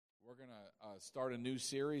going to start a new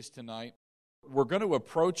series tonight. We're going to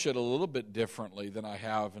approach it a little bit differently than I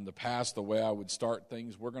have in the past, the way I would start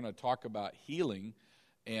things. We're going to talk about healing,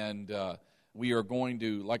 and we are going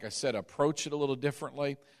to, like I said, approach it a little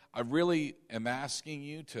differently. I really am asking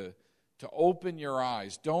you to open your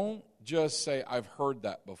eyes. Don't just say, I've heard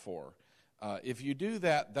that before. If you do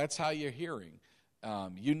that, that's how you're hearing.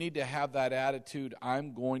 You need to have that attitude,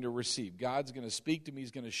 I'm going to receive. God's going to speak to me.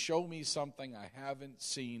 He's going to show me something I haven't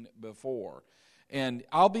seen before. And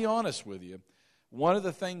I'll be honest with you, one of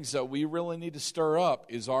the things that we really need to stir up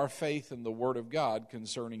is our faith in the Word of God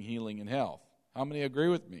concerning healing and health. How many agree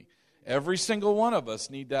with me? Every single one of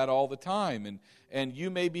us need that all the time. And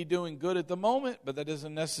you may be doing good at the moment, but that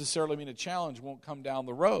doesn't necessarily mean a challenge won't come down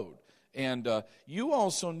the road. And you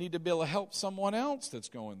also need to be able to help someone else that's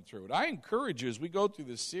going through it. I encourage you, as we go through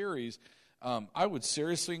this series, I would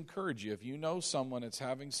seriously encourage you, if you know someone that's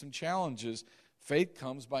having some challenges, faith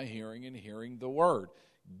comes by hearing and hearing the Word.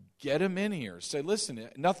 Get them in here. Say, listen,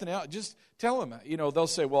 nothing else. Just tell them. You know, they'll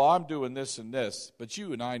say, well, I'm doing this and this, but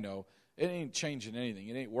you and I know it ain't changing anything.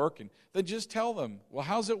 It ain't working. Then just tell them, well,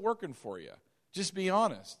 how's it working for you? Just be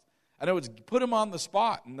honest. I know it's put them on the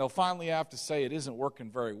spot, and they'll finally have to say it isn't working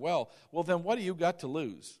very well. Well, then what do you got to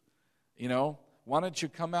lose? You know, why don't you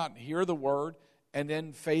come out and hear the Word, and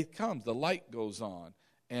then faith comes. The light goes on,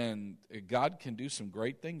 and God can do some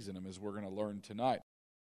great things in them, as we're going to learn tonight.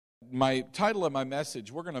 My title of my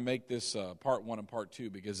message, we're going to make this part 1 and part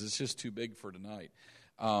 2 because it's just too big for tonight.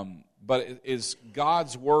 But it is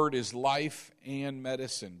God's Word is life and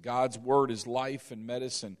medicine. God's Word is life and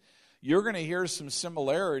medicine. You're going to hear some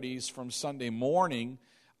similarities from Sunday morning.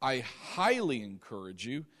 I highly encourage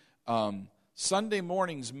you. Sunday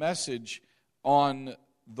morning's message on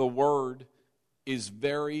the Word is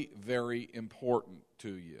very, very important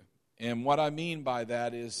to you. And what I mean by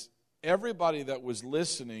that is everybody that was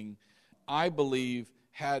listening, I believe,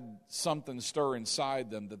 had something stir inside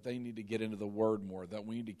them that they need to get into the Word more, that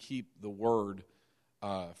we need to keep the Word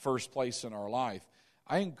first place in our life.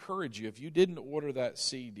 I encourage you, if you didn't order that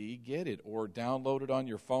CD, get it or download it on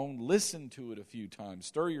your phone. Listen to it a few times.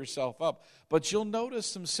 Stir yourself up. But you'll notice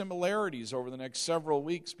some similarities over the next several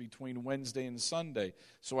weeks between Wednesday and Sunday.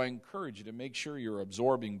 So I encourage you to make sure you're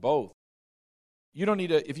absorbing both. You don't need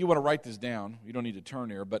to, if you want to write this down, you don't need to turn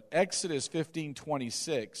here, but Exodus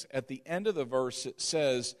 15:26, at the end of the verse it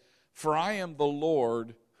says, "For I am the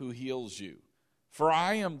Lord who heals you." For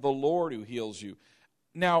I am the Lord who heals you.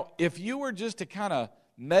 Now, if you were just to kind of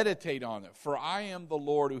meditate on it, for I am the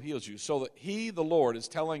Lord who heals you, so that He, the Lord, is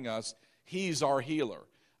telling us He's our healer.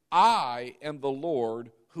 I am the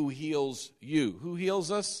Lord who heals you. Who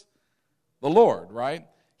heals us? The Lord, right?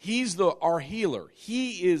 He's our healer.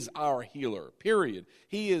 He is our healer, period.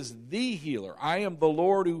 He is the healer. I am the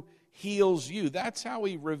Lord who heals you. That's how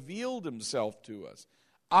He revealed Himself to us.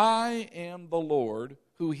 I am the Lord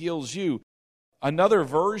who heals you. Another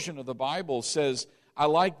version of the Bible says, I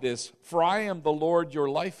like this, for I am the Lord your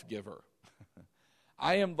life giver.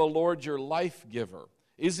 I am the Lord your life giver.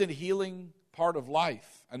 Isn't healing part of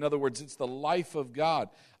life? In other words, it's the life of God.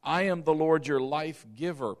 I am the Lord your life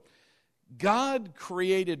giver. God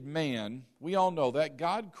created man. We all know that.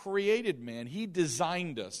 God created man. He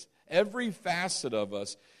designed us, every facet of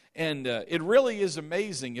us. And it really is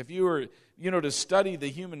amazing. If you were, to study the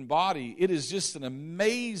human body, it is just an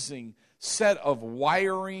amazing set of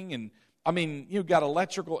wiring. And you've got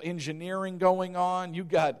electrical engineering going on. You've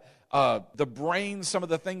got the brain, some of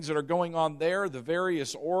the things that are going on there, the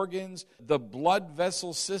various organs, the blood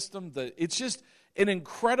vessel system. It's just an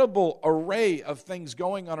incredible array of things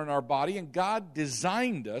going on in our body. And God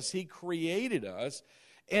designed us. He created us.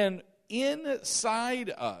 And inside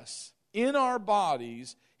us, in our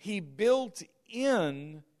bodies, He built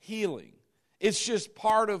in healing. It's just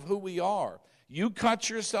part of who we are. You cut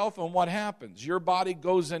yourself, and what happens? Your body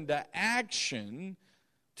goes into action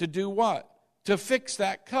to do what? To fix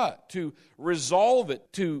that cut, to resolve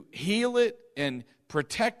it, to heal it and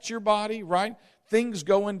protect your body, right? Things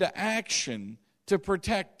go into action to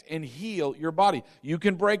protect and heal your body. You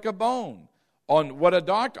can break a bone. On what a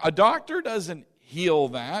doctor doesn't heal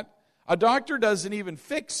that. A doctor doesn't even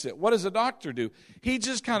fix it. What does a doctor do? He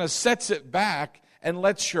just kind of sets it back and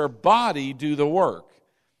lets your body do the work.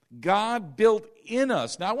 God built in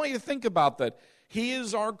us. Now I want you to think about that. He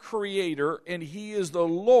is our creator and He is the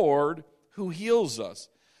Lord who heals us.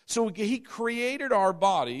 So He created our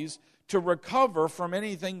bodies to recover from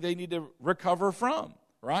anything they need to recover from,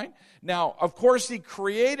 right? Now, of course, He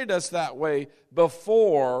created us that way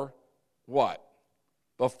before what?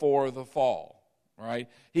 Before the fall, right?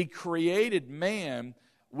 He created man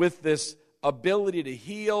with this ability to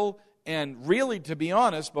heal And really, to be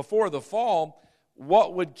honest, before the fall,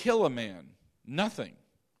 what would kill a man? Nothing.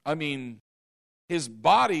 I mean, his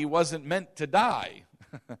body wasn't meant to die.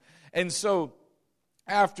 And so,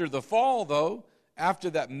 after the fall, though, after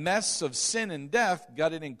that mess of sin and death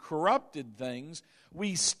got in and corrupted things,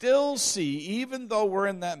 we still see, even though we're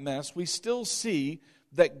in that mess, we still see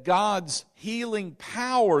that God's healing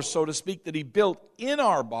power, so to speak, that He built in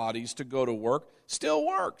our bodies to go to work, still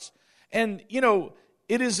works. And,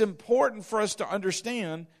 it is important for us to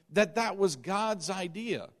understand that that was God's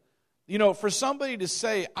idea. For somebody to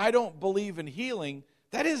say, I don't believe in healing,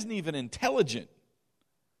 that isn't even intelligent.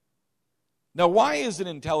 Now, why is it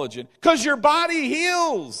intelligent? Because your body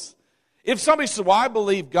heals. If somebody says, well, I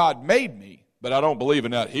believe God made me, but I don't believe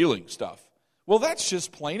in that healing stuff. Well, that's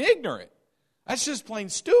just plain ignorant. That's just plain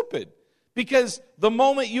stupid. Because the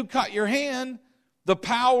moment you cut your hand, the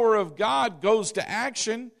power of God goes to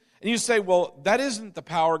action. And you say, well, that isn't the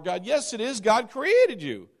power of God. Yes, it is. God created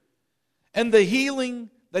you. And the healing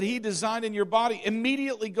that He designed in your body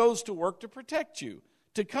immediately goes to work to protect you,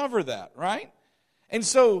 to cover that, right? And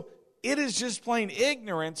so it is just plain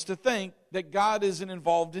ignorance to think that God isn't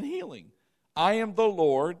involved in healing. I am the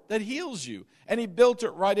Lord that heals you. And He built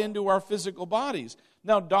it right into our physical bodies.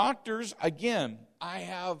 Now, doctors, again, I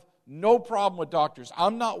have no problem with doctors.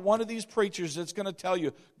 I'm not one of these preachers that's going to tell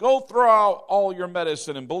you, go throw out all your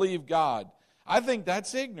medicine and believe God. I think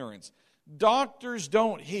that's ignorance. Doctors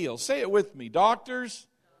don't heal. Say it with me. Doctors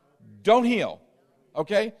don't heal.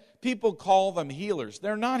 Okay? People call them healers.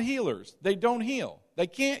 They're not healers. They don't heal. They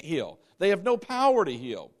can't heal. They have no power to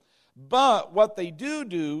heal. But what they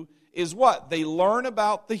do is what? They learn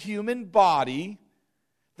about the human body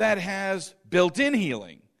that has built-in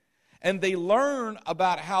healing. And they learn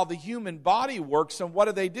about how the human body works, and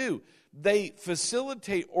what do? They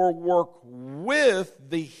facilitate or work with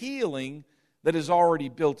the healing that is already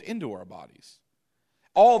built into our bodies.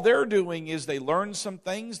 All they're doing is they learn some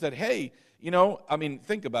things that, hey,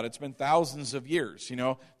 think about it. It's been thousands of years.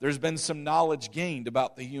 There's been some knowledge gained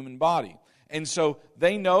about the human body. And so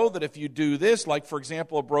they know that if you do this, like, for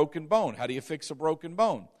example, a broken bone. How do you fix a broken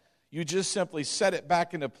bone? You just simply set it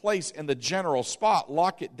back into place in the general spot,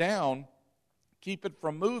 lock it down, keep it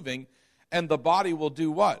from moving, and the body will do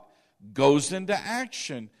what? Goes into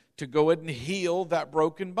action to go ahead and heal that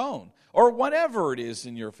broken bone, or whatever it is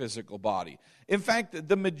in your physical body. In fact,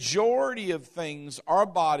 the majority of things our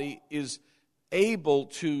body is able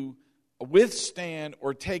to withstand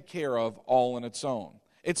or take care of all on its own.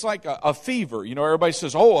 It's like a fever. Everybody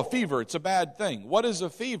says, oh, a fever, it's a bad thing. What is a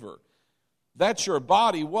fever? That's your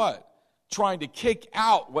body what? Trying to kick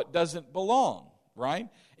out what doesn't belong, right?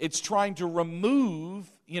 It's trying to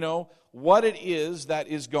remove, what it is that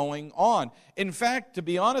is going on. In fact, to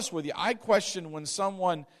be honest with you, I question when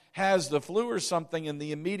someone has the flu or something and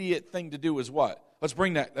the immediate thing to do is what? Let's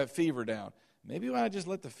bring that fever down. Maybe why not just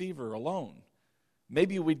let the fever alone?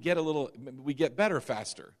 Maybe we get better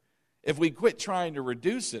faster. If we quit trying to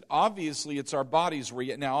reduce it, obviously it's our body's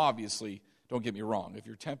now obviously, don't get me wrong, if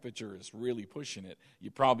your temperature is really pushing it,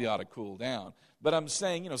 you probably ought to cool down. But I'm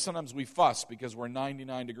saying, sometimes we fuss because we're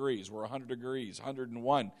 99 degrees, we're 100 degrees,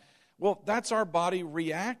 101. Well, that's our body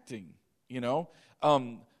reacting,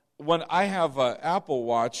 When I have an Apple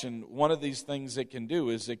Watch, and one of these things it can do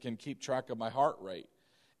is it can keep track of my heart rate.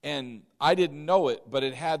 And I didn't know it, but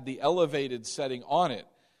it had the elevated setting on it.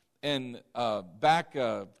 And back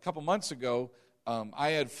a couple months ago, I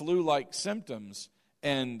had flu-like symptoms.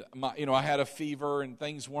 And I had a fever and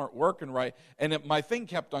things weren't working right, and my thing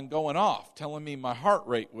kept on going off, telling me my heart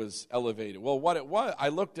rate was elevated. Well, what it was, I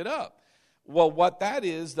looked it up. Well, what that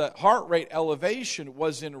is, the heart rate elevation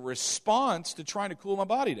was in response to trying to cool my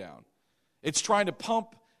body down. It's trying to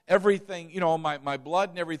pump everything, my blood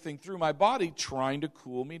and everything through my body, trying to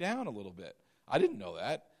cool me down a little bit. I didn't know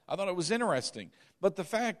that. I thought it was interesting. But the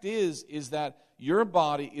fact is that your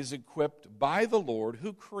body is equipped by the Lord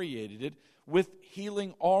who created it with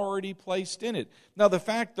healing already placed in it. Now, the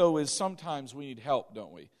fact, though, is sometimes we need help,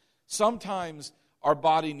 don't we? Sometimes our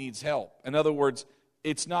body needs help. In other words,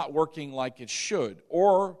 it's not working like it should.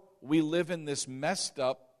 Or we live in this messed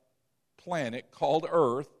up planet called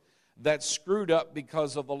Earth that's screwed up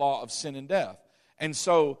because of the law of sin and death. And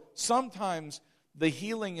so sometimes the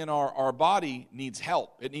healing in our body needs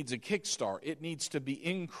help. It needs a kickstart. It needs to be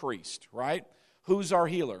increased, right? Who's our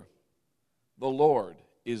healer? The Lord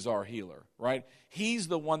is our healer, right? He's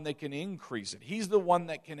the one that can increase it. He's the one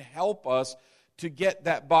that can help us to get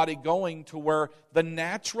that body going to where the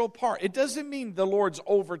natural part. It doesn't mean the Lord's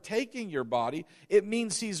overtaking your body. It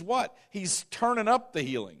means He's what? He's turning up the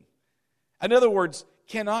healing. In other words,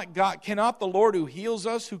 Cannot the Lord who heals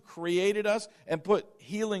us, who created us and put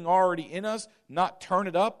healing already in us, not turn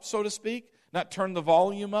it up, so to speak? Not turn the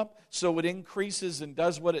volume up so it increases and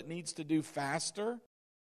does what it needs to do faster?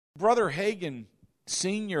 Brother Hagin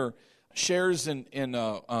Sr. shares in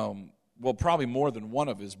probably more than one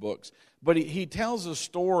of his books, but he tells a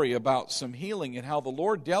story about some healing and how the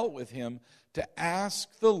Lord dealt with him to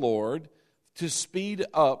ask the Lord to speed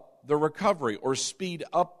up the recovery or speed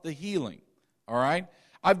up the healing. All right?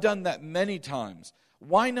 I've done that many times.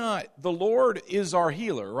 Why not? The Lord is our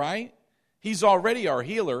healer, right? He's already our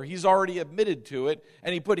healer. He's already admitted to it,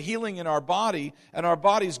 and He put healing in our body, and our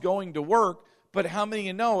body's going to work. But how many of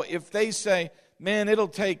you know if they say, man, it'll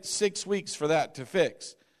take 6 weeks for that to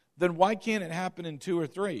fix, then why can't it happen in 2 or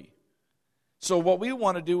 3? So what we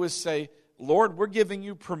want to do is say, Lord, we're giving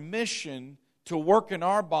you permission to work in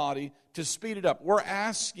our body to speed it up. We're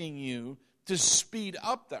asking you to speed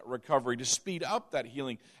up that recovery, to speed up that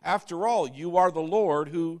healing. After all, you are the Lord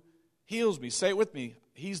who heals me. Say it with me.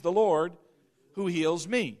 He's the Lord who heals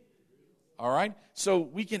me. All right? So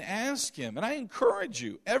we can ask Him. And I encourage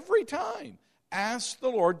you, every time, ask the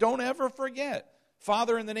Lord. Don't ever forget.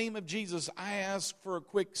 Father, in the name of Jesus, I ask for a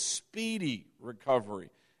quick, speedy recovery.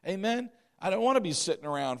 Amen? I don't want to be sitting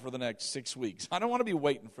around for the next 6 weeks. I don't want to be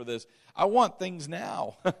waiting for this. I want things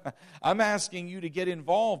now. I'm asking you to get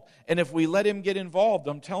involved. And if we let Him get involved,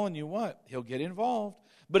 I'm telling you what? He'll get involved.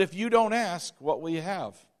 But if you don't ask, what will you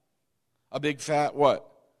have? A big fat what?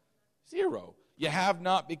 0. You have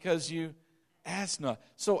not because you ask not.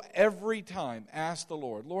 So every time, ask the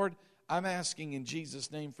Lord. Lord, I'm asking in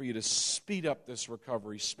Jesus' name for you to speed up this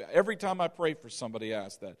recovery. Every time I pray for somebody,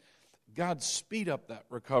 ask that. God, speed up that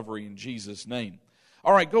recovery in Jesus' name.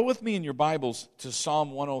 All right, go with me in your Bibles to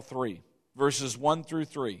Psalm 103, verses 1 through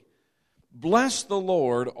 3. Bless the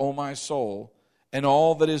Lord, O my soul, and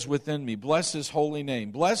all that is within me. Bless His holy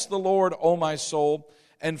name. Bless the Lord, O my soul,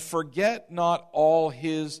 and forget not all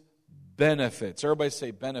His benefits. Everybody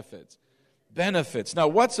say benefits. Benefits. Now,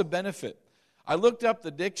 what's a benefit? I looked up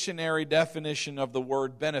the dictionary definition of the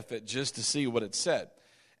word benefit just to see what it said.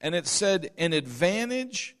 And it said an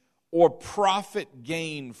advantage or profit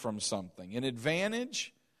gain from something. An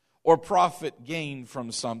advantage or profit gain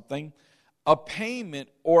from something. A payment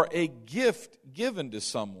or a gift given to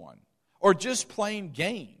someone. Or just plain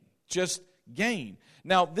gain. Just gain.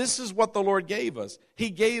 Now, this is what the Lord gave us. He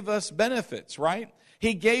gave us benefits, right?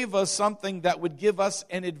 He gave us something that would give us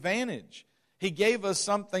an advantage. He gave us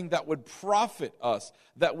something that would profit us,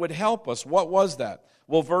 that would help us. What was that?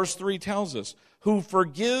 Well, verse 3 tells us, who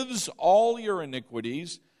forgives all your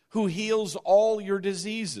iniquities, who heals all your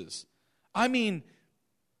diseases. I mean,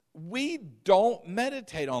 we don't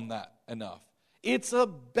meditate on that enough. It's a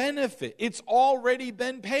benefit. It's already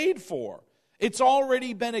been paid for. It's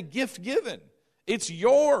already been a gift given. It's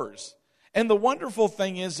yours. And the wonderful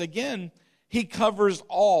thing is, again, He covers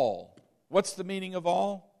all. What's the meaning of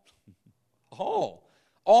all? All.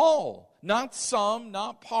 All. Not some,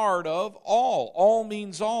 not part of, all. All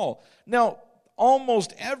means all. Now,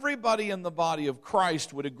 almost everybody in the body of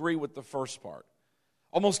Christ would agree with the first part.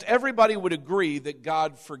 Almost everybody would agree that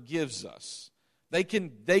God forgives us. They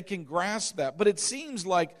can grasp that. But it seems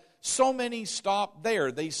like so many stop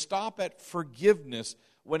there. They stop at forgiveness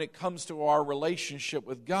when it comes to our relationship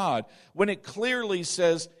with God. When it clearly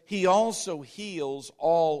says He also heals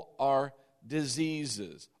all our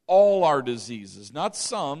diseases. All our diseases. Not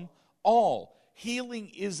some, all.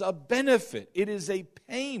 Healing is a benefit. It is a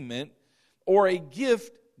payment or a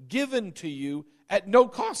gift given to you at no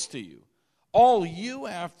cost to you. All you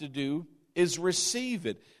have to do is receive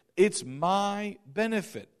it. It's my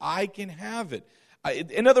benefit. I can have it.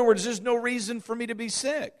 In other words, there's no reason for me to be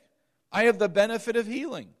sick. I have the benefit of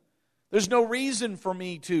healing. There's no reason for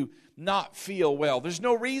me to not feel well. There's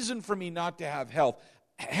no reason for me not to have health.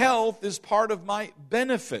 Health is part of my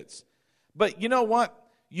benefits. But you know what?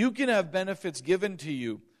 You can have benefits given to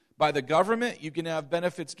you by the government. You can have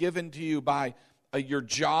benefits given to you by your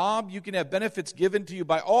job. You can have benefits given to you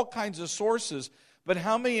by all kinds of sources. But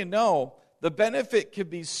how many of you know the benefit could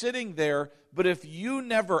be sitting there, but if you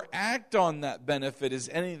never act on that benefit, is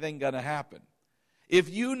anything going to happen? If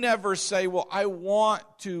you never say, well, I want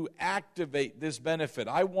to activate this benefit,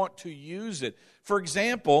 I want to use it. For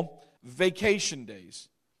example, vacation days.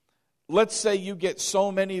 Let's say you get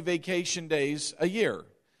so many vacation days a year,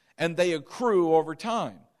 and they accrue over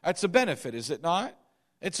time. That's a benefit, is it not?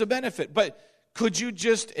 It's a benefit. But could you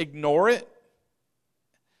just ignore it?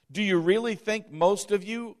 Do you really think most of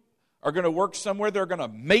you are going to work somewhere they're going to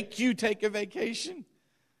make you take a vacation?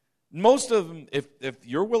 Most of them, if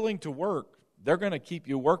you're willing to work, they're going to keep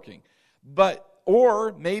you working. But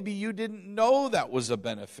or maybe you didn't know that was a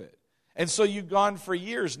benefit. And so you've gone for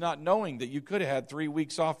years not knowing that you could have had 3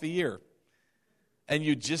 weeks off a year. And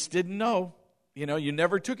you just didn't know. You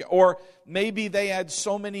never took it. Or maybe they had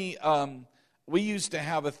so many, we used to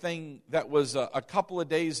have a thing that was a couple of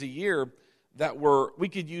days a year that we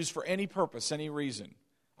could use for any purpose, any reason.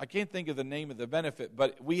 I can't think of the name of the benefit,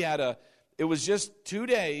 but it was just 2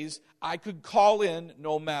 days. I could call in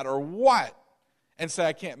no matter what and say,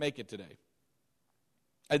 I can't make it today.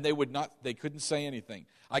 And they couldn't say anything.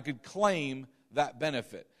 I could claim that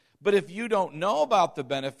benefit. But if you don't know about the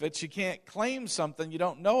benefits, you can't claim something you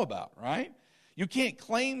don't know about, right? You can't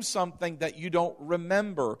claim something that you don't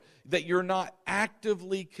remember, that you're not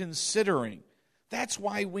actively considering. That's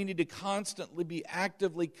why we need to constantly be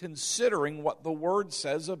actively considering what the Word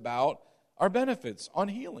says about our benefits on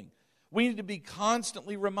healing. We need to be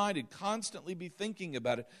constantly reminded, constantly be thinking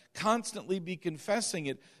about it, constantly be confessing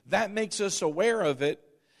it. That makes us aware of it.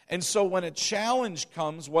 And so when a challenge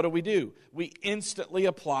comes, what do? We instantly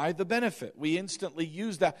apply the benefit. We instantly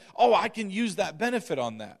use that. Oh, I can use that benefit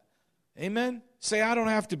on that. Amen? Say, I don't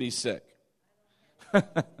have to be sick.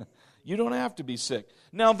 You don't have to be sick.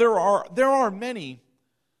 Now, there are many,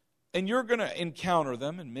 and you're going to encounter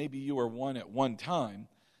them, and maybe you were one at one time,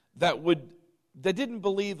 that didn't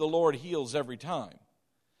believe the Lord heals every time.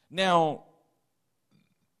 Now,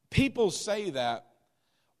 people say that,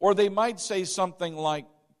 or they might say something like,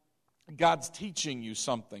 God's teaching you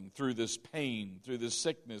something through this pain, through this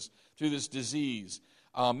sickness, through this disease.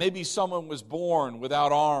 Maybe someone was born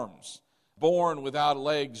without arms, born without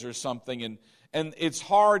legs or something, and it's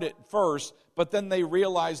hard at first, but then they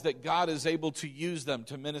realize that God is able to use them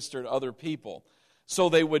to minister to other people. So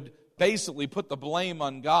they would basically put the blame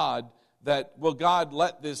on God that, well, God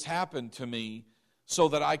let this happen to me so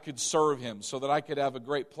that I could serve Him, so that I could have a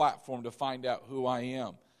great platform to find out who I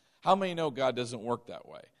am. How many know God doesn't work that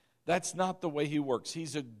way? That's not the way He works.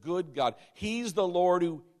 He's a good God. He's the Lord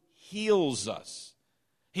who heals us.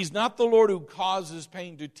 He's not the Lord who causes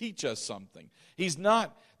pain to teach us something. He's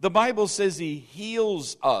not. The Bible says He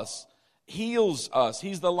heals us. He's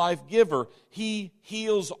the life giver. He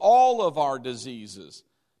heals all of our diseases,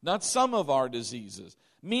 not some of our diseases.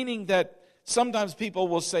 Meaning that sometimes people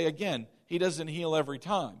will say, again, He doesn't heal every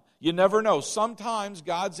time. You never know. Sometimes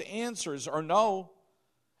God's answers are no.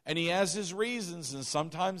 And He has His reasons, and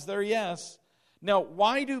sometimes they're yes. Now,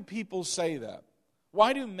 why do people say that?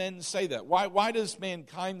 Why do men say that? Why does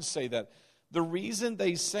mankind say that? The reason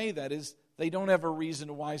they say that is they don't have a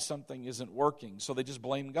reason why something isn't working, so they just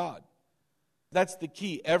blame God. That's the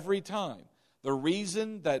key every time. The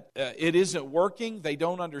reason that it isn't working, they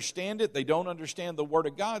don't understand it, they don't understand the Word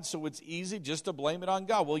of God, so it's easy just to blame it on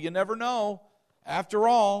God. Well, you never know. After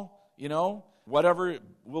all, whatever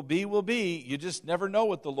will be, will be. You just never know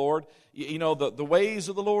with the Lord. The ways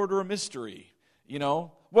of the Lord are a mystery,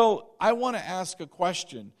 Well, I want to ask a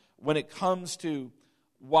question when it comes to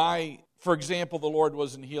why, for example, the Lord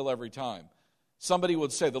doesn't heal every time. Somebody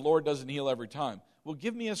would say, the Lord doesn't heal every time. Well,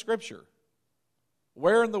 give me a scripture.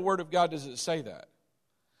 Where in the Word of God does it say that?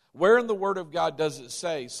 Where in the Word of God does it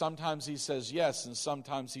say sometimes He says yes and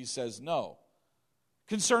sometimes He says no?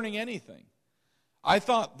 Concerning anything. I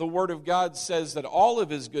thought the Word of God says that all of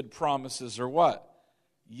His good promises are what?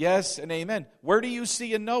 Yes and amen. Where do you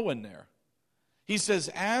see a no in there? He says,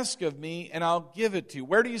 ask of me and I'll give it to you.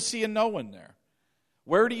 Where do you see a no in there?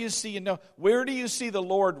 Where do you see a no? Where do you see the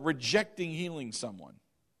Lord rejecting healing someone?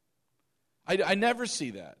 I never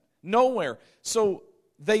see that. Nowhere. So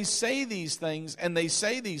they say these things and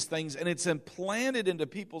it's implanted into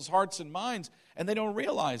people's hearts and minds and they don't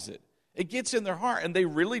realize it. It gets in their heart and they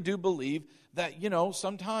really do believe that,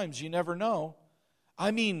 sometimes you never know.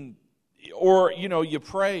 You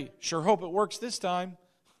pray, sure hope it works this time.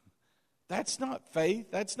 That's not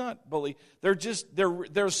faith. That's not belief.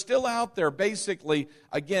 They're still out there basically,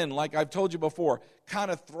 again, like I've told you before,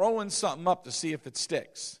 kind of throwing something up to see if it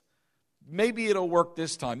sticks. Maybe it'll work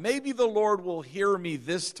this time. Maybe the Lord will hear me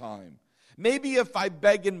this time. Maybe if I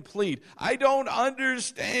beg and plead. I don't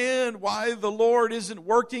understand why the Lord isn't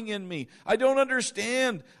working in me. I don't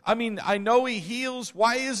understand. I know He heals.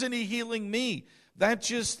 Why isn't He healing me? That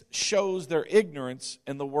just shows their ignorance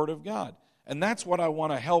in the Word of God. And that's what I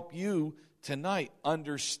want to help you tonight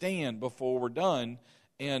understand before we're done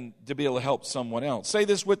and to be able to help someone else. Say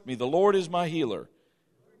this with me. The Lord is my healer.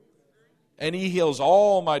 And He heals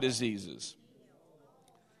all my diseases.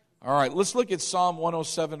 All right, let's look at Psalm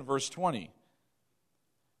 107, verse 20.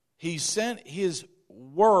 He sent His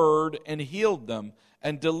word and healed them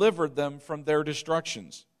and delivered them from their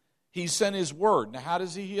destructions. He sent His word. Now, how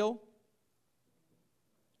does He heal?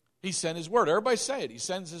 He sent His word. Everybody say it. He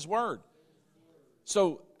sends His word.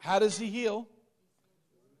 So how does he heal?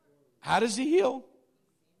 How does he heal?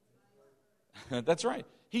 That's right.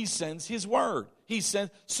 He sends his word.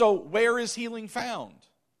 So where is healing found?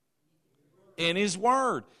 In his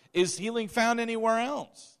word. Is healing found anywhere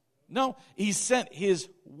else? No. He sent his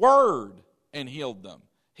word and healed them.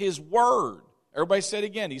 His word. Everybody say it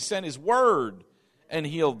again. He sent his word and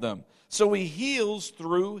healed them. So he heals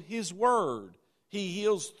through his word. He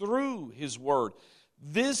heals through his word.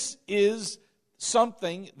 This is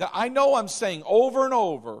something that I know I'm saying over and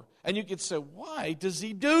over. And you could say, why does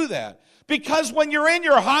he do that? Because when you're in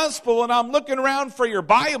your hospital and I'm looking around for your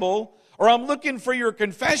Bible or I'm looking for your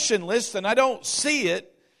confession list and I don't see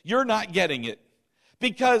it, you're not getting it.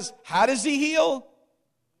 Because how does he heal?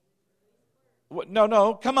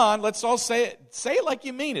 No, come on, let's all say it. Say it like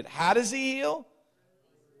you mean it. How does he heal?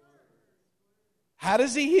 How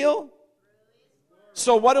does he heal?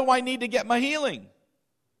 So what do I need to get my healing?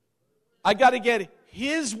 I got to get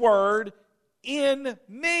his word in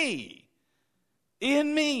me.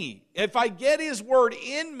 In me. If I get his word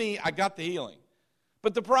in me, I got the healing.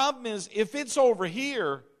 But the problem is, if it's over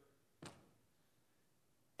here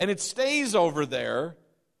and it stays over there,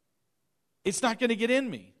 it's not going to get in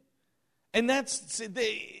me. And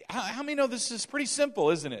how many know this is pretty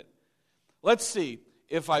simple, isn't it? Let's see.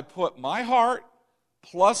 If I put my heart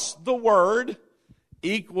plus the word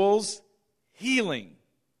equals healing.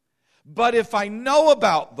 But if I know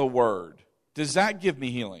about the word, does that give me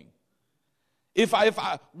healing?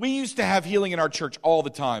 We used to have healing in our church all the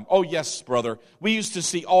time. Oh, yes, brother. We used to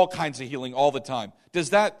see all kinds of healing all the time. Does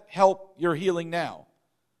that help your healing now?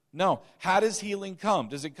 No. How does healing come?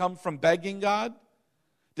 Does it come from begging God?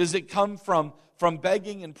 Does it come from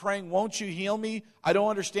begging and praying, won't you heal me? I don't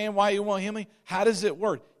understand why you won't heal me. How does it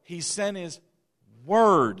work? He sent his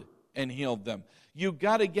word and healed them. You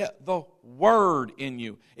got to get the word in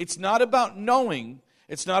you. It's not about knowing.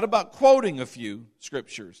 It's not about quoting a few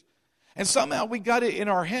scriptures. And somehow we got it in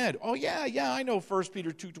our head. Oh, yeah, I know 1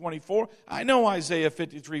 Peter 2:24. I know Isaiah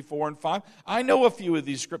 53, 4 and 5. I know a few of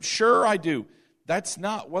these scriptures. Sure, I do. That's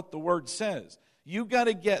not what the word says. You got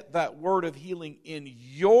to get that word of healing in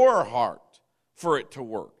your heart for it to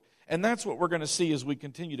work. And that's what we're going to see as we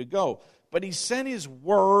continue to go. But he sent his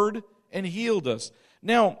word and healed us.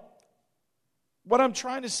 Now, what I'm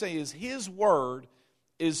trying to say is his word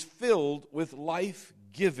is filled with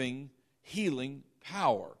life-giving, healing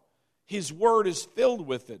power. His word is filled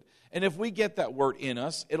with it. And if we get that word in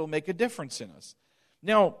us, it'll make a difference in us.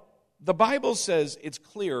 Now, the Bible says it's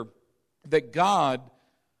clear that God,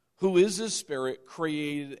 who is a spirit,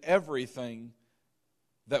 created everything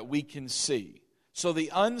that we can see. So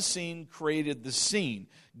the unseen created the seen.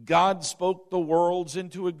 God spoke the worlds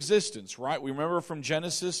into existence, right? We remember from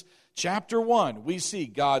Genesis chapter 1, we see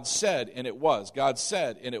God said and it was. God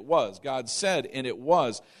said and it was. God said and it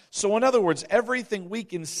was. So in other words, everything we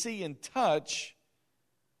can see and touch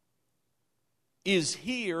is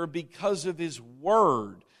here because of his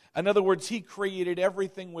word. In other words, he created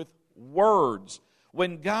everything with words.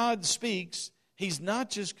 When God speaks, he's not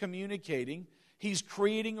just communicating, he's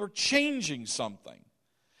creating or changing something.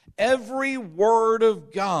 Every word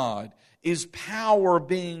of God is power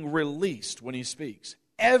being released when he speaks.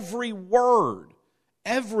 Every word.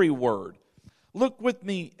 Every word. Look with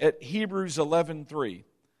me at Hebrews 11:3.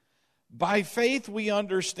 By faith we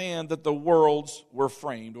understand that the worlds were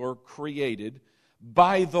framed or created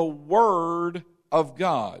by the word of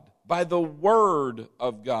God. By the word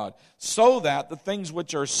of God. So that the things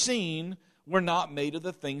which are seen were not made of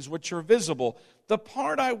the things which are visible. The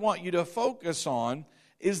part I want you to focus on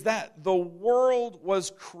is that the world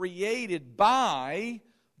was created by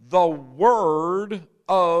the Word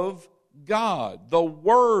of God. The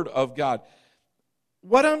Word of God.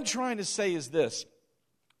 What I'm trying to say is this.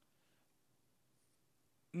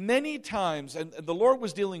 Many times, and the Lord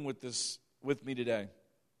was dealing with this with me today,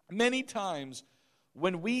 many times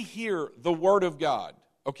when we hear the Word of God,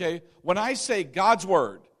 okay, when I say God's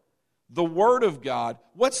Word, the Word of God,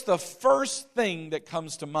 what's the first thing that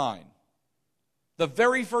comes to mind? The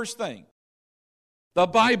very first thing. The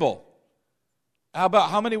Bible.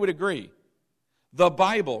 How many would agree? The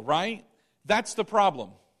Bible, right? That's the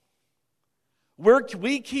problem.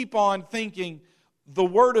 We keep on thinking the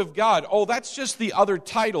Word of God, oh, that's just the other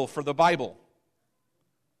title for the Bible.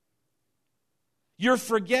 You're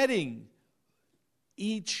forgetting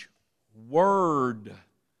each word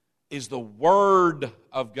is the Word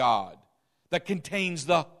of God that contains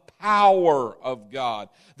the power of God,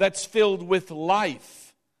 that's filled with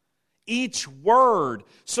life. Each word.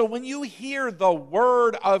 So when you hear the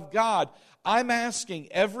Word of God, I'm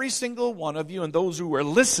asking every single one of you and those who are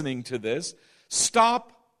listening to this,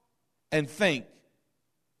 stop and think.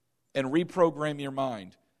 and reprogram your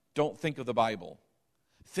mind. Don't think of the Bible.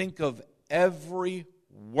 Think of every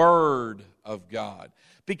word of God.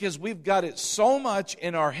 Because we've got it so much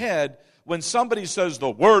in our head, when somebody says the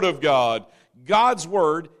Word of God, God's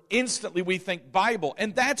Word, instantly we think Bible.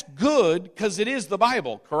 And that's good because it is the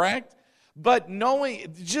Bible, correct? But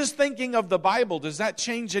just thinking of the Bible, does that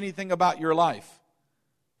change anything about your life?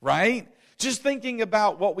 Right? Just thinking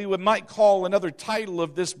about what we might call another title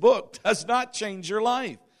of this book does not change your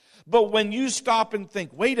life. But when you stop and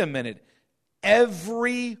think, wait a minute,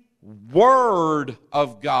 every word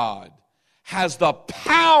of God has the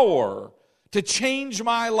power to change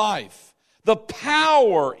my life. The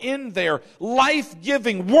power in there,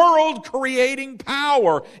 life-giving, world-creating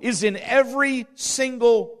power is in every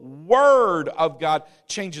single word of God.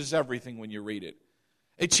 Changes everything when you read it.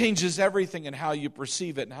 It changes everything in how you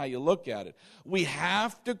perceive it and how you look at it. We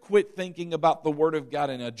have to quit thinking about the Word of God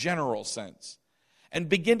in a general sense and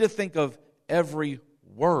begin to think of every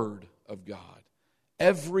word of God.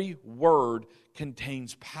 Every word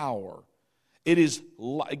contains power. It is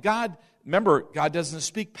God. Remember, God doesn't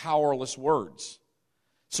speak powerless words.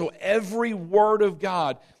 So every word of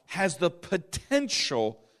God has the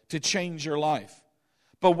potential to change your life.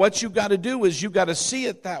 But what you've got to do is you've got to see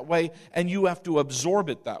it that way, and you have to absorb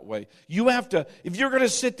it that way. You have to, if you're going to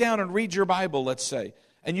sit down and read your Bible, let's say,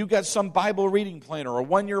 and you've got some Bible reading plan or a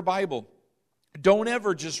one-year Bible, don't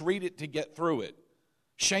ever just read it to get through it.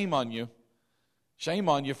 Shame on you. Shame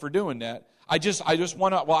on you for doing that. I just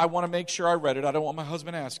want to, I want to make sure I read it. I don't want my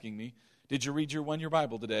husband asking me, did you read your one-year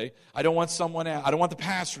Bible today? I don't want the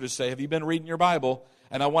pastor to say, have you been reading your Bible?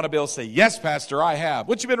 And I want to be able to say, yes, Pastor, I have.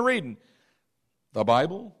 What you been reading? The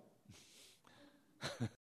Bible?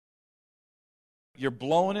 You're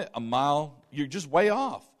blowing it a mile. You're just way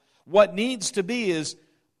off. What needs to be is,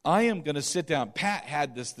 I am going to sit down. Pat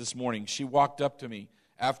had this morning. She walked up to me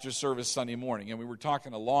after service Sunday morning, and we were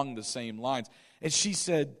talking along the same lines. And she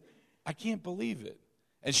said, I can't believe it.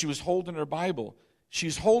 And she was holding her Bible. She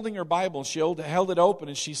was holding her Bible. She held it open,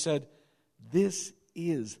 and she said, this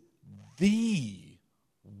is the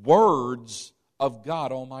words of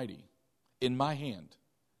God Almighty in my hand.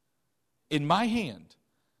 In my hand.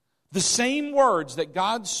 The same words that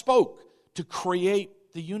God spoke to create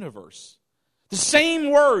the universe. The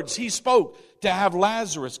same words He spoke to have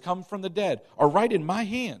Lazarus come from the dead are right in my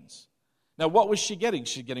hands. Now, what was she getting?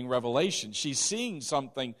 She's getting revelation. She's seeing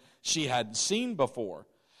something she hadn't seen before.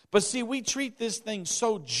 But see, we treat this thing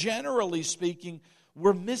so generally speaking,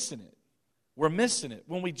 we're missing it. We're missing it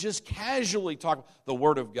when we just casually talk the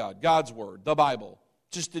Word of God, God's Word, the Bible,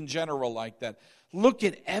 just in general like that. Look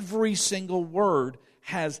at every single word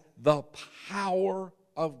has the power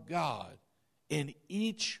of God in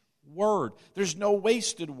each word. There's no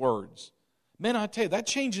wasted words. Man, I tell you, that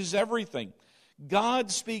changes everything.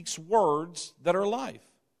 God speaks words that are life,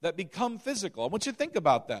 that become physical. I want you to think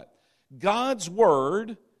about that. God's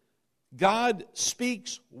Word, God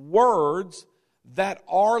speaks words that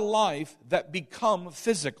are life, that become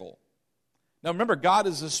physical. Now remember, God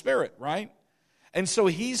is a spirit, right? And so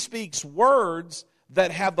He speaks words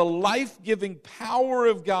that have the life-giving power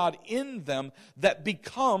of God in them that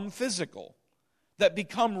become physical, that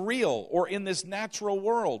become real or in this natural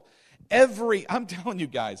world. I'm telling you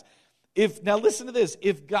guys, now listen to this,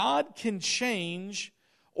 if God can change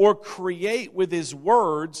or create with His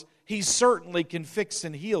words, He certainly can fix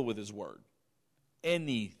and heal with His Word.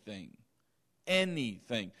 Anything.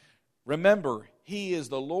 Remember, He is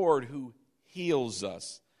the Lord who heals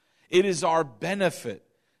us. It is our benefit.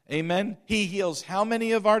 Amen? He heals how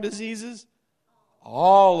many of our diseases?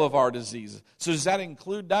 All of our diseases. So does that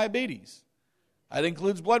include diabetes? That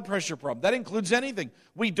includes blood pressure problems. That includes anything.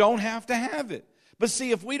 We don't have to have it. But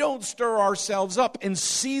see, if we don't stir ourselves up and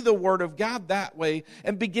see the Word of God that way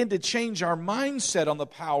and begin to change our mindset on the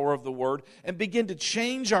power of the Word and begin to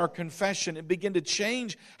change our confession and begin to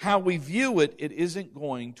change how we view it, it isn't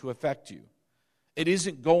going to affect you. It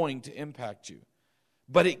isn't going to impact you.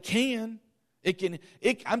 But it can.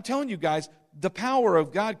 I'm telling you guys, the power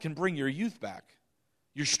of God can bring your youth back,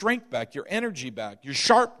 your strength back, your energy back, your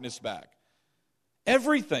sharpness back.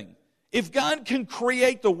 Everything. If God can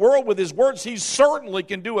create the world with His words, He certainly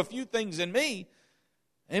can do a few things in me.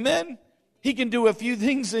 Amen? He can do a few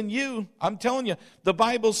things in you. I'm telling you, the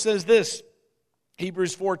Bible says this,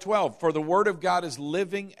 Hebrews 4:12, for the Word of God is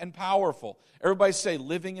living and powerful. Everybody say,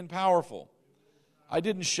 living and powerful. I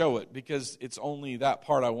didn't show it because it's only that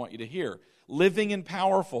part I want you to hear. Living and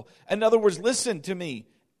powerful. In other words, listen to me.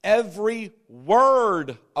 Every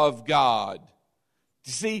word of God.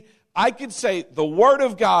 You see, I could say the Word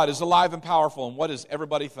of God is alive and powerful, and what does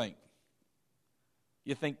everybody think?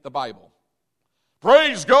 You think the Bible.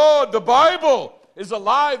 Praise God, the Bible is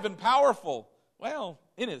alive and powerful. Well,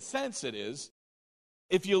 in a sense it is.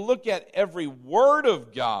 If you look at every word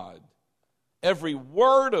of God, and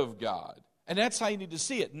that's how you need to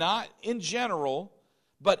see it, not in general,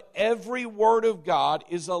 but every word of God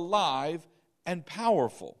is alive and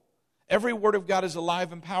powerful. Every word of God is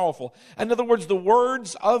alive and powerful. In other words, the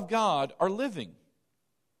words of God are living.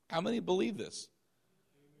 How many believe this?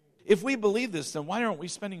 If we believe this, then why aren't we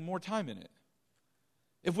spending more time in it?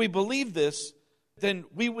 If we believe this, then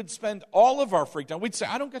we would spend all of our free time. We'd say,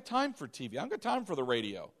 I don't got time for TV. I don't got time for the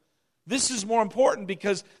radio. This is more important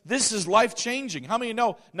because this is life-changing. How many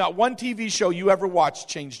know not one TV show you ever watched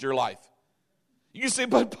changed your life? You say,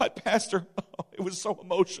 but Pastor, it was so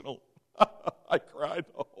emotional. I cried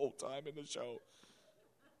the whole time in the show.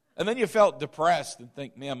 And then you felt depressed and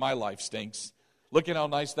think, man, my life stinks. Look at how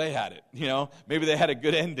nice they had it. Maybe they had a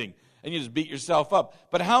good ending. And you just beat yourself up.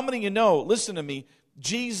 But how many of you know, listen to me,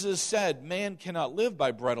 Jesus said man cannot live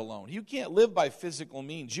by bread alone. You can't live by physical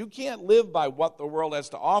means. You can't live by what the world has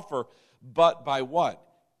to offer, but by what?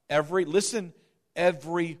 Every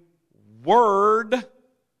word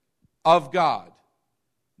of God.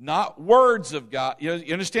 Not words of God. You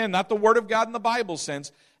understand? Not the word of God in the Bible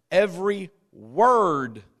sense. Every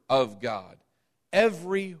word of God.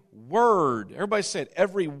 Every word. Everybody said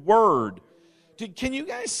every word. Can you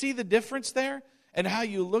guys see the difference there? And how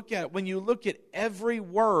you look at it, when you look at every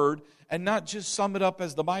word and not just sum it up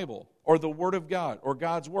as the Bible or the Word of God or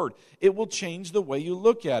God's Word. It will change the way you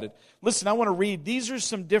look at it. Listen, I want to read. These are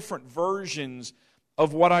some different versions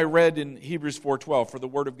of what I read in Hebrews 4:12. For the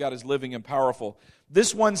Word of God is living and powerful.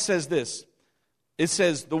 This one says this. It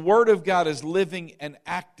says, the Word of God is living and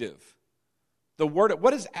active.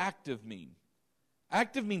 What does active mean?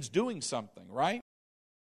 Active means doing something, right?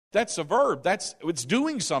 That's a verb. It's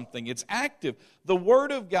doing something. It's active. The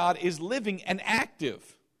Word of God is living and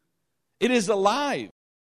active. It is alive.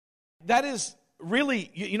 That is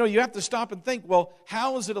really, you have to stop and think, well,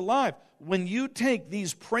 how is it alive? When you take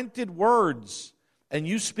these printed words and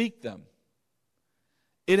you speak them,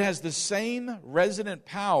 it has the same resonant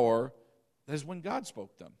power as when God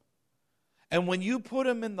spoke them. And when you put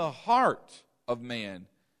them in the heart of man,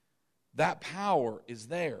 that power is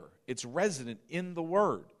there. It's resident in the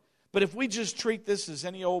Word. But if we just treat this as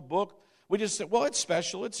any old book, we just say, well, it's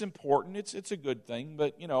special, it's important, it's a good thing,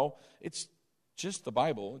 but, it's just the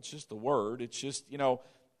Bible, it's just the Word, it's just,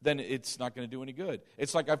 then it's not going to do any good.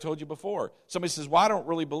 It's like I've told you before. Somebody says, well, I don't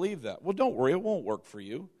really believe that. Well, don't worry, it won't work for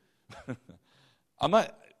you.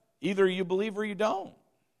 Either you believe or you don't.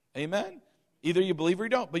 Amen? Either you believe or you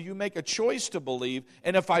don't, but you make a choice to believe,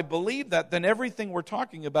 and if I believe that, then everything we're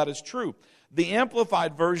talking about is true. The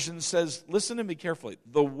Amplified Version says, listen to me carefully,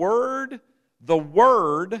 the word,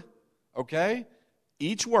 okay,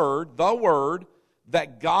 each word, the word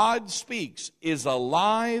that God speaks is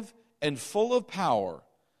alive and full of power,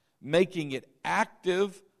 making it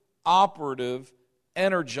active, operative,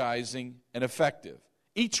 energizing, and effective.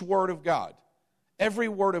 Each word of God. Every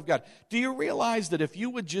word of God. Do you realize that if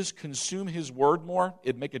you would just consume His Word more,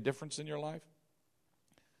 it'd make a difference in your life?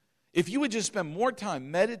 If you would just spend more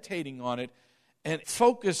time meditating on it and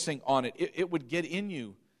focusing on it, it would get in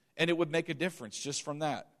you and it would make a difference just from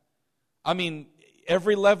that. I mean,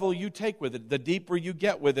 every level you take with it, the deeper you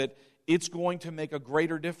get with it, it's going to make a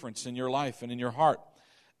greater difference in your life and in your heart.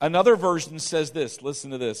 Another version says this,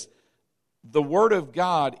 listen to this. The Word of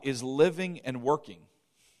God is living and working.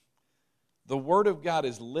 The Word of God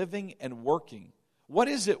is living and working. What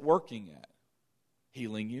is it working at?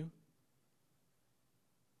 Healing you.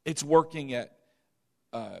 It's working at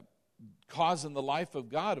causing the life of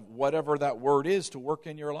God, whatever that word is, to work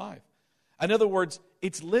in your life. In other words,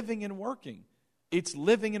 it's living and working. It's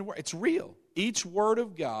living and working. It's real. Each word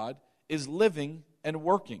of God is living and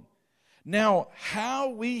working. Now, how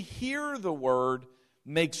we hear the Word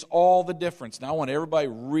makes all the difference. Now, I want everybody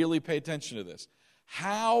to really pay attention to this.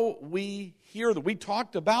 How we hear we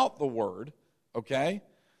talked about the Word, okay?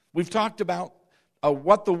 We've talked about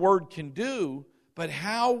what the Word can do, but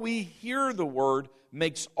how we hear the Word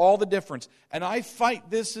makes all the difference. And I fight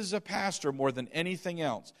this as a pastor more than anything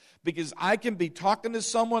else, because I can be talking to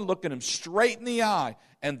someone, looking them straight in the eye,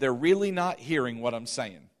 and they're really not hearing what I'm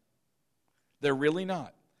saying. They're really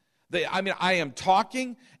not. I am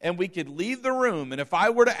talking, and we could leave the room, and if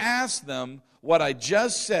I were to ask them what I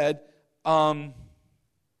just said,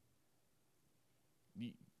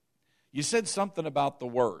 you said something about the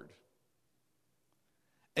Word.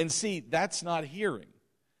 And see, that's not hearing.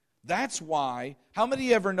 That's why, how many of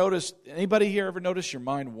you ever noticed, anybody here ever notice your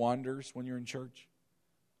mind wanders when you're in church?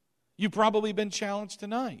 You've probably been challenged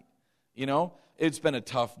tonight. It's been a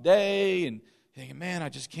tough day, and thinking, man,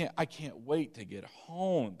 I can't wait to get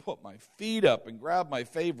home and put my feet up and grab my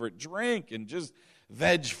favorite drink and just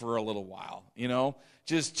veg for a little while,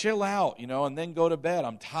 just chill out, and then go to bed.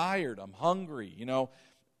 I'm tired, I'm hungry,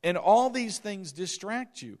 and all these things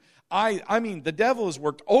distract you. I mean, the devil has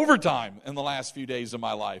worked overtime in the last few days of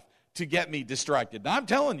my life to get me distracted. Now, I'm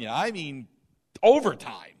telling you, I mean,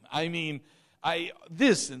 overtime. I mean,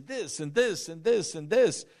 this and this and this and this and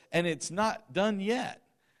this, and it's not done yet.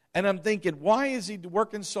 And I'm thinking, why is he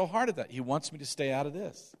working so hard at that? He wants me to stay out of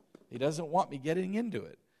this. He doesn't want me getting into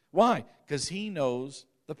it. Why? Because he knows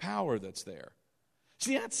the power that's there.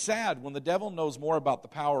 See, that's sad when the devil knows more about the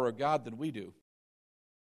power of God than we do.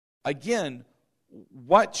 Again,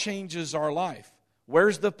 what changes our life?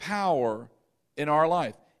 Where's the power in our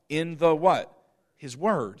life? In the what? His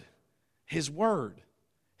Word. His Word.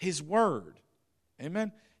 His Word.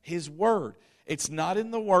 Amen? His Word. It's not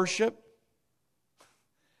in the worship.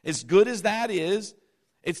 As good as that is,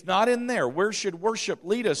 it's not in there. Where should worship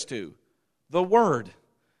lead us to? The Word.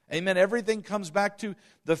 Amen. Everything comes back to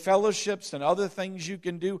the fellowships and other things you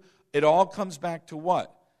can do. It all comes back to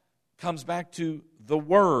what? Comes back to the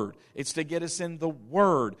Word. It's to get us in the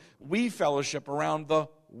Word. We fellowship around the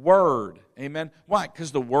Word. Amen. Why?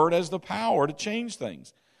 Because the Word has the power to change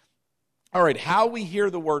things. All right, how we hear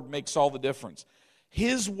the Word makes all the difference.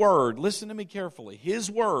 His Word, listen to me carefully, His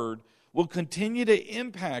Word will continue to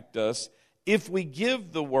impact us if we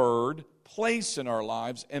give the Word place in our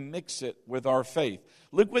lives and mix it with our faith.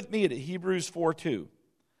 Look with me at Hebrews 4:2.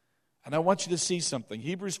 And I want you to see something.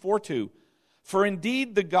 Hebrews 4:2. For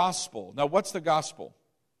indeed the gospel. Now what's the gospel?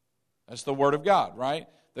 That's the Word of God, right?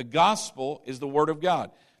 The gospel is the Word of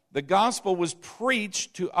God. The gospel was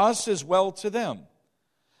preached to us as well to them.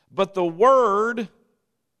 But the Word,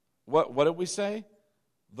 what did we say?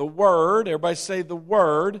 The Word, everybody say the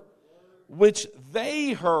Word, which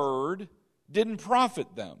they heard didn't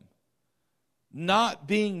profit them, not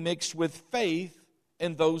being mixed with faith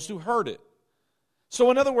in those who heard it. So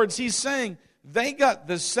in other words, he's saying they got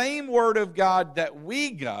the same Word of God that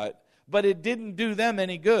we got, but it didn't do them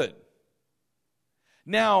any good.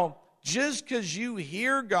 Now, just because you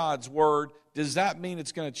hear God's Word, does that mean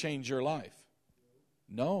it's going to change your life?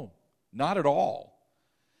 No, not at all.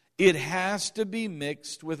 It has to be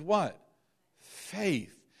mixed with what?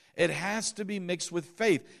 Faith. It has to be mixed with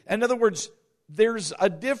faith. In other words, there's a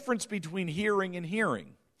difference between hearing and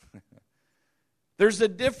hearing. There's a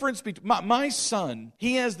difference between... My son,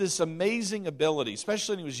 he has this amazing ability,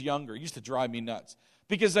 especially when he was younger. It used to drive me nuts.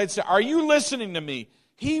 Because I'd say, are you listening to me?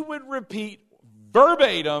 He would repeat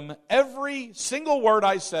verbatim every single word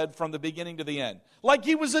I said from the beginning to the end. Like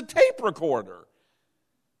he was a tape recorder.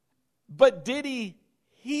 But did he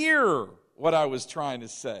hear what I was trying to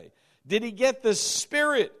say? Did he get the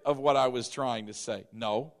spirit of what I was trying to say?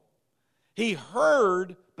 No. He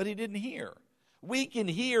heard, but he didn't hear. We can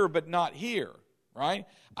hear, but not hear, right?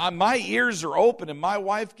 My ears are open, and my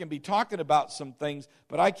wife can be talking about some things,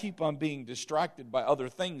 but I keep on being distracted by other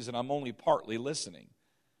things, and I'm only partly listening.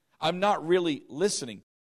 I'm not really listening.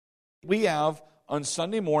 We have, on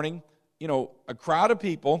Sunday morning, a crowd of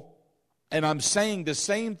people, and I'm saying the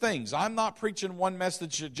same things. I'm not preaching one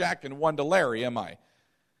message to Jack and one to Larry, am I?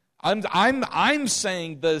 I'm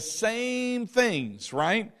saying the same things,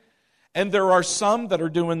 right? And there are some that are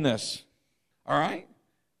doing this. All right?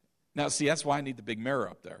 Now, see, that's why I need the big mirror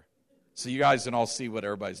up there. So you guys can all see what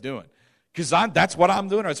everybody's doing. Because that's what I'm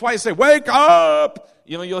doing. That's why I say, wake up!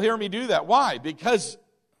 You'll hear me do that. Why? Because,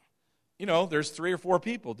 there's 3 or 4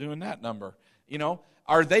 people doing that number.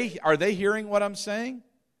 Are they hearing what I'm saying?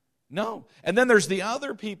 No. And then there's the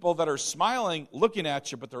other people that are smiling, looking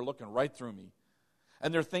at you, but they're looking right through me.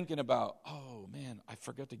 And they're thinking about, oh, man, I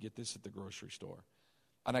forgot to get this at the grocery store.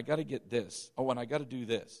 And I got to get this. Oh, and I got to do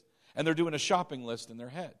this. And they're doing a shopping list in their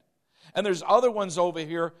head. And there's other ones over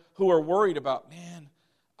here who are worried about, man,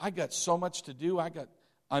 I got so much to do.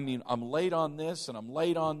 I'm late on this and I'm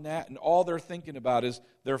late on that. And all they're thinking about is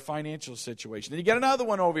their financial situation. And you get another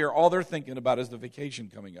one over here, all they're thinking about is the vacation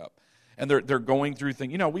coming up. And they're going through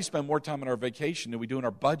things. We spend more time on our vacation than we do in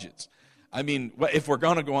our budgets. If we're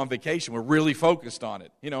going to go on vacation, we're really focused on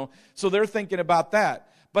it, So they're thinking about that.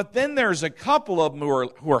 But then there's a couple of them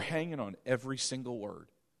who are hanging on every single word.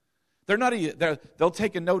 They'll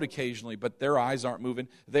take a note occasionally, but their eyes aren't moving.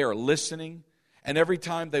 They are listening. And every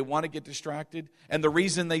time they want to get distracted, and the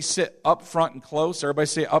reason they sit up front and close, everybody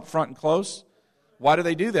say up front and close. Why do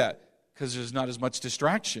they do that? Because there's not as much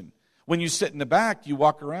distraction. When you sit in the back, you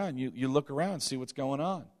walk around, you look around, see what's going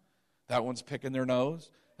on. That one's picking their nose.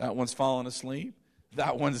 That one's falling asleep.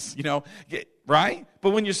 That one's, right?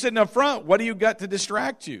 But when you're sitting up front, what do you got to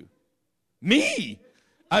distract you? Me.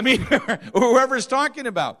 I mean, whoever's talking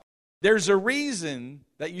about. There's a reason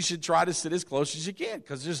that you should try to sit as close as you can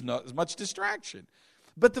because there's not as much distraction.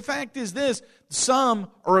 But the fact is this, some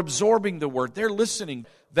are absorbing the word. They're listening.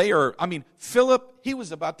 Philip, he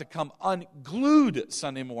was about to come unglued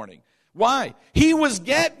Sunday morning. Why? He was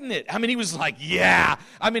getting it. He was like, yeah.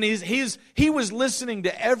 He was listening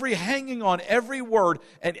to hanging on every word,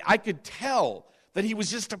 and I could tell that he was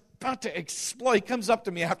just about to explode. He comes up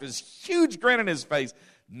to me after this huge grin on his face.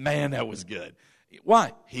 Man, that was good.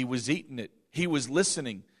 Why? He was eating it. He was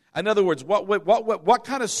listening. In other words, what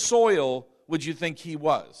kind of soil would you think he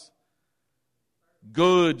was?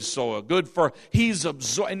 Good soil. He's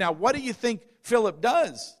absorbing. Now, what do you think Philip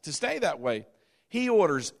does to stay that way? He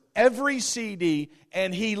orders every CD,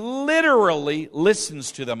 and he literally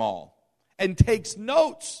listens to them all and takes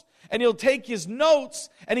notes. And he'll take his notes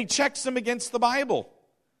and he checks them against the Bible.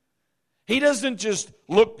 He doesn't just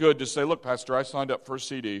look good to say, look, Pastor, I signed up for a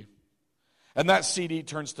CD. And that CD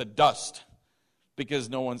turns to dust because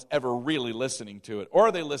no one's ever really listening to it.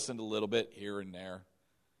 Or they listened a little bit here and there.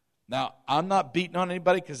 Now, I'm not beating on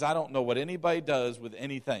anybody because I don't know what anybody does with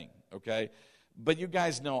anything, okay? But you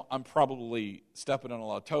guys know I'm probably stepping on a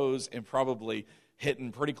lot of toes and probably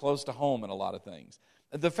hitting pretty close to home in a lot of things.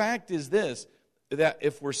 The fact is this, that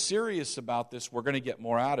if we're serious about this, we're going to get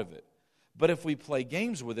more out of it. But if we play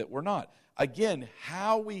games with it, we're not. Again,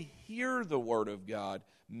 how we hear the Word of God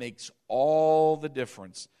makes all the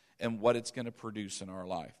difference in what it's going to produce in our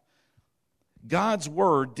life. God's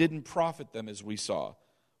Word didn't profit them, as we saw.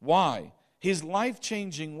 Why? His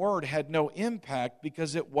life-changing Word had no impact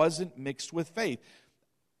because it wasn't mixed with faith.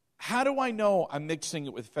 How do I know I'm mixing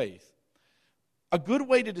it with faith? A good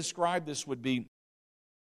way to describe this would be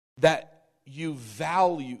that you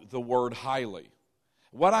value the Word highly.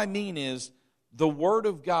 What I mean is, the Word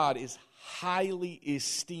of God is highly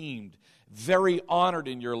esteemed, very honored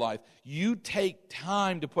in your life. You take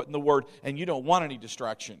time to put in the Word, and you don't want any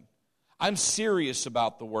distraction. I'm serious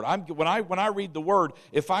about the Word. When I read the Word,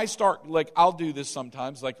 if I start, like I'll do this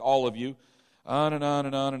sometimes, like all of you, and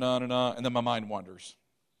then my mind wanders.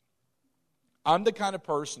 I'm the kind of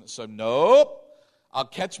person that says, nope, I'll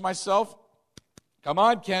catch myself. Come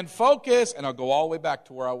on, Ken, focus. And I'll go all the way back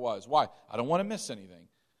to where I was. Why? I don't want to miss anything.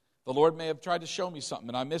 The Lord may have tried to show me something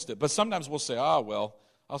and I missed it. But sometimes we'll say, well,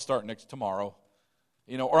 I'll start tomorrow.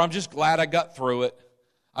 Or I'm just glad I got through it.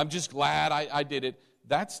 I'm just glad I did it.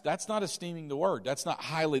 That's not esteeming the Word. That's not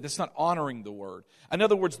honoring the Word. In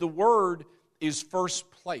other words, the Word is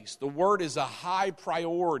first place. The Word is a high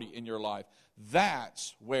priority in your life.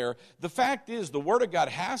 That's where, the fact is, the Word of God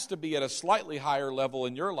has to be at a slightly higher level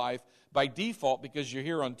in your life by default because you're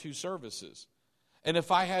here on 2 services. And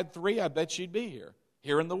if I had 3, I bet you'd be here,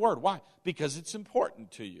 hearing the Word. Why? Because it's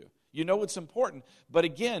important to you. You know it's important. But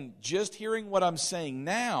again, just hearing what I'm saying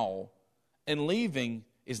now and leaving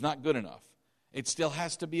is not good enough. It still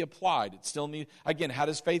has to be applied. It still needs, again, how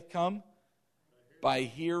does faith come? By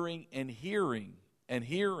hearing and hearing and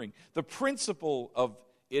hearing. The principle of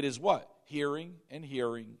it is what? Hearing and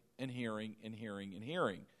hearing and hearing and hearing and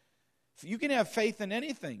hearing. You can have faith in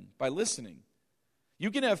anything by listening.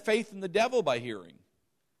 You can have faith in the devil by hearing,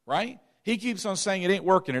 right? He keeps on saying it ain't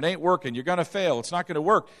working, you're going to fail, it's not going to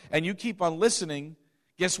work. And you keep on listening,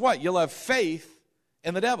 guess what? You'll have faith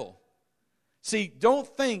in the devil. See, don't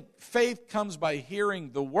think faith comes by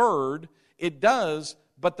hearing the Word. It does,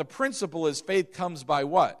 but the principle is faith comes by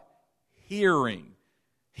what? Hearing.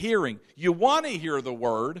 Hearing. You want to hear the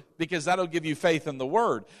Word because that'll give you faith in the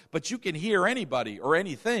Word. But you can hear anybody or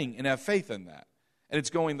anything and have faith in that. And it's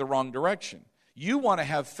going the wrong direction. You want to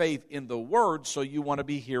have faith in the Word, so you want to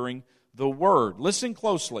be hearing the Word. Listen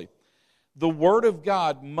closely. The Word of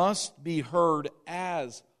God must be heard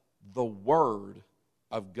as the Word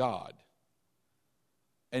of God.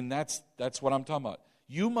 And that's what I'm talking about.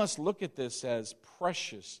 You must look at this as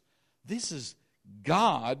precious. This is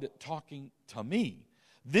God talking to me.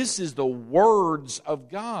 This is the words of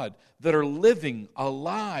God that are living,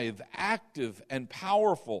 alive, active, and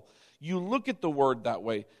powerful. You look at the Word that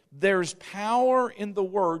way. There's power in the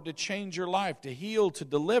Word to change your life, to heal, to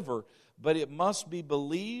deliver, but it must be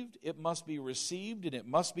believed, it must be received, and it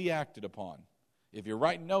must be acted upon. If you're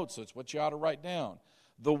writing notes, that's what you ought to write down.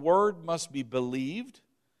 The Word must be believed,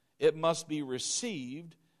 it must be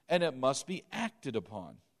received, and it must be acted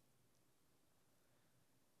upon.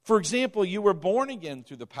 For example, you were born again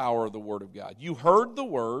through the power of the Word of God. You heard the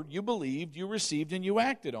Word, you believed, you received, and you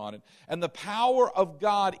acted on it. And the power of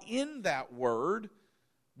God in that Word,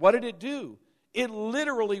 what did it do? It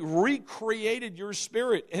literally recreated your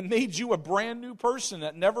spirit and made you a brand new person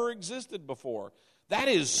that never existed before. That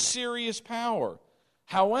is serious power.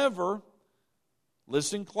 However,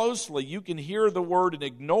 Listen closely. You can hear the word and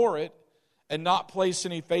ignore it and not place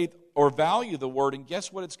any faith or value the word, and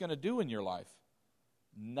guess what it's going to do in your life?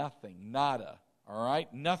 Nothing. Nada. All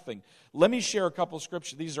right? Nothing. Let me share a couple of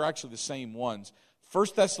scriptures. These are actually the same ones. 1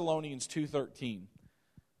 Thessalonians 2:13.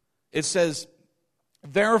 It says,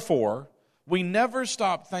 therefore, we never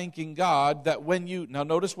stop thanking God that when you, now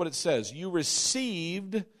notice what it says, you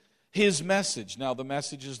received His message. Now the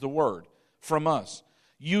message is the word from us.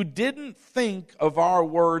 You didn't think of our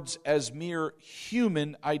words as mere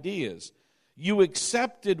human ideas. You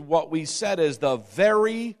accepted what we said as the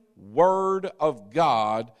very word of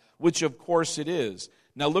God, which of course it is.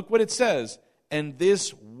 Now look what it says. And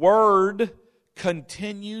this word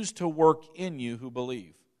continues to work in you who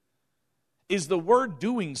believe. Is the word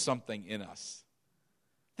doing something in us?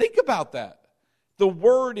 Think about that. The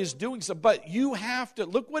word is doing something, but you have to,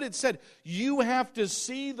 look what it said. You have to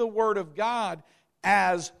see the word of God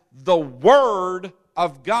as the word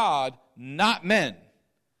of God, not men.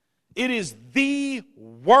 It is the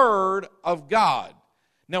word of God.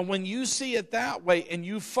 Now, when you see it that way and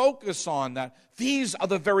you focus on that, these are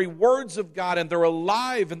the very words of God, and they're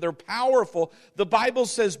alive and they're powerful. The Bible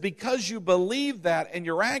says because you believe that and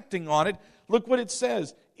you're acting on it, look what it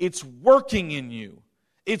says. It's working in you.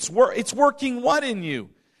 It's working what in you?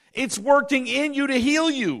 It's working in you to heal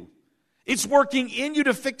you. It's working in you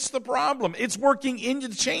to fix the problem. It's working in you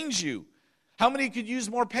to change you. How many could use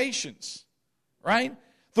more patience? Right?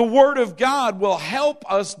 The Word of God will help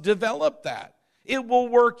us develop that. It will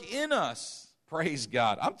work in us. Praise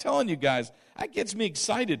God. I'm telling you guys, that gets me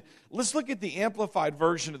excited. Let's look at the Amplified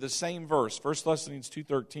version of the same verse, 1 Thessalonians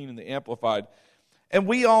 2:13 in the Amplified. And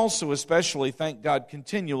we also especially thank God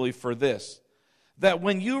continually for this, that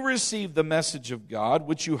when you received the message of God,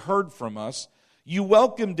 which you heard from us, you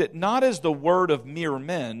welcomed it not as the word of mere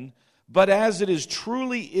men, but as it is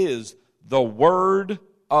truly is, the word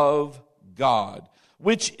of God.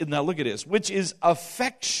 Which, now look at this, which is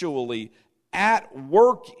effectually at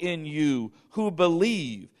work in you who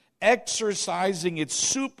believe, exercising its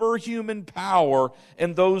superhuman power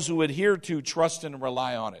in those who adhere to, trust, and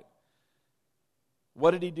rely on it.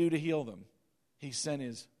 What did He do to heal them? He sent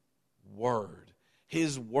His word.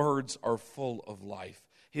 His words are full of life.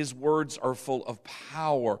 His words are full of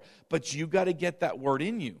power. But you got to get that word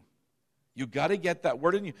in you. You got to get that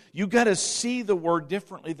word in you. You got to see the word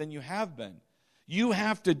differently than you have been. You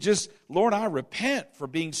have to just, Lord, I repent for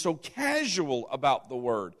being so casual about the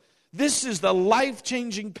word. This is the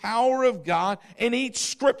life-changing power of God in each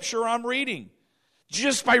scripture I'm reading.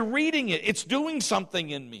 Just by reading it, it's doing something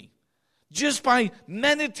in me. Just by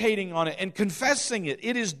meditating on it and confessing it,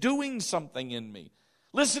 it is doing something in me.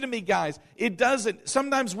 Listen to me, guys. It doesn't,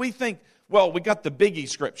 sometimes we think, well, we got the biggie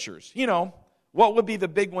scriptures. You know, what would be the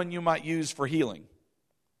big one you might use for healing?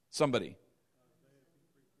 Somebody.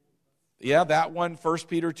 Yeah, that one, 1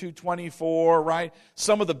 Peter 2:24, right?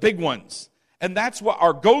 Some of the big ones. And that's what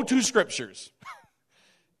our go-to scriptures.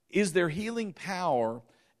 Is there healing power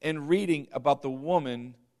in reading about the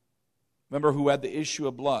woman, remember, who had the issue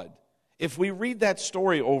of blood? If we read that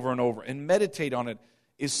story over and over and meditate on it,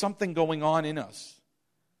 is something going on in us?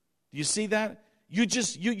 Do you see that? You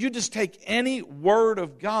just take any word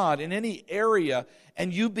of God in any area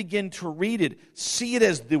and you begin to read it. See it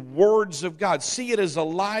as the words of God. See it as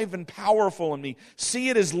alive and powerful in me. See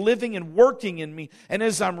it as living and working in me. And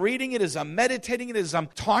as I'm reading it, as I'm meditating it, as I'm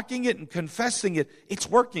talking it and confessing it, it's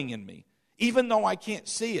working in me, even though I can't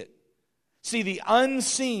see it. See, the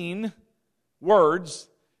unseen words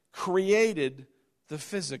created the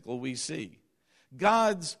physical we see.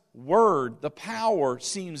 God's word, the power,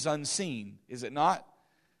 seems unseen, is it not?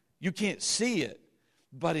 You can't see it,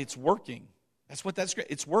 but it's working. That's what that's great.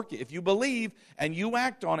 It's working. If you believe and you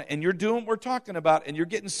act on it and you're doing what we're talking about and you're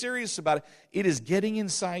getting serious about it, it is getting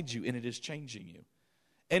inside you and it is changing you.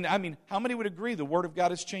 And I mean, how many would agree the Word of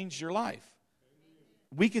God has changed your life?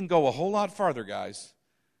 We can go a whole lot farther, guys.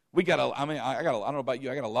 I don't know about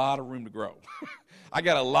you, I got a lot of room to grow. I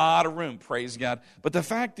got a lot of room, praise God. But the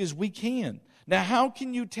fact is we can. Now, how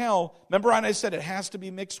can you tell? Remember I said it has to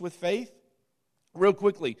be mixed with faith? Real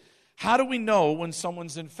quickly, how do we know when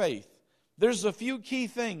someone's in faith? There's a few key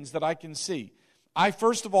things that I can see. I,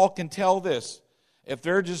 first of all, can tell this. If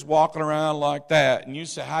they're just walking around like that, and you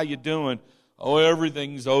say, how you doing? Oh,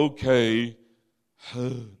 everything's okay.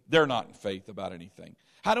 They're not in faith about anything.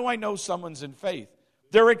 How do I know someone's in faith?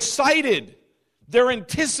 They're excited. They're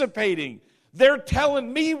anticipating. They're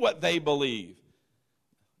telling me what they believe.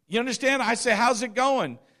 You understand? I say, how's it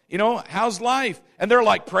going? You know, how's life? And they're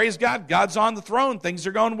like, praise God, God's on the throne. Things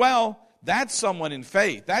are going well. That's someone in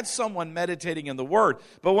faith. That's someone meditating in the Word.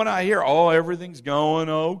 But when I hear, oh, everything's going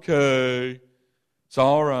okay, It's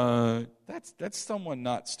all right. That's someone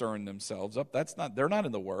not stirring themselves up. They're not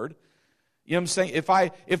in the Word. You know what I'm saying?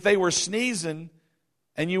 If they were sneezing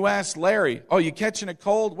and you asked Larry, "Oh, you catching a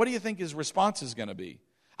cold?" What do you think his response is going to be?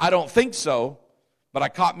 "I don't think so, but I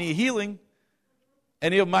caught me a healing."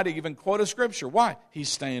 And he might even quote a scripture. Why? He's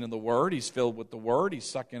staying in the Word. He's filled with the Word. He's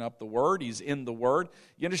sucking up the Word. He's in the Word.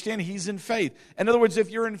 You understand? He's in faith. In other words, if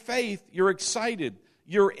you're in faith, you're excited.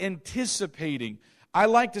 You're anticipating. I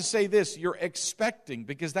like to say this, you're expecting,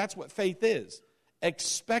 because that's what faith is.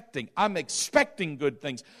 Expecting. I'm expecting good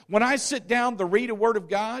things. When I sit down to read a Word of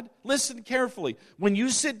God, listen carefully. When you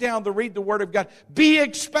sit down to read the Word of God, be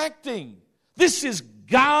expecting. This is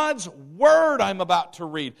God's Word I'm about to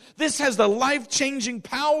read. This has the life-changing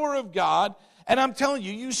power of God. And I'm telling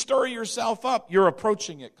you, you stir yourself up. You're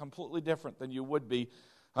approaching it completely different than you would be.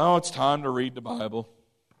 "Oh, it's time to read the Bible."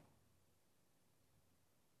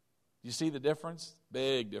 You see the difference?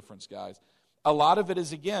 Big difference, guys. A lot of it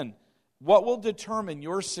is, again, what will determine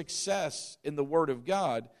your success in the Word of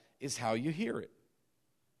God is how you hear it.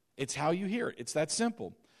 It's how you hear it. It's that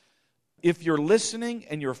simple. If you're listening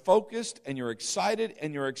and you're focused and you're excited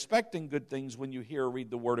and you're expecting good things when you hear or read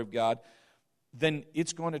the Word of God, then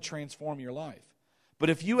it's going to transform your life. But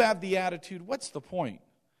if you have the attitude, what's the point?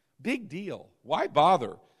 Big deal. Why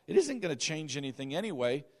bother? It isn't going to change anything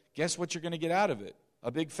anyway. Guess what you're going to get out of it? A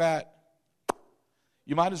big fat,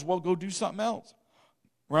 you might as well go do something else,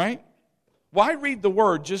 right? Why read the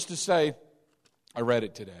Word just to say, "I read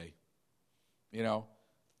it today"? You know,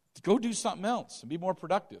 go do something else and be more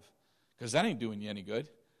productive, because that ain't doing you any good,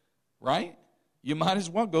 right? You might as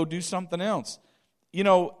well go do something else. You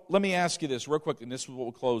know, let me ask you this real quick, and this is what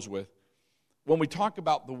we'll close with. When we talk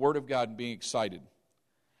about the Word of God and being excited,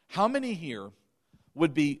 how many here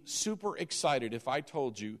would be super excited if I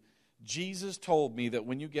told you, Jesus told me that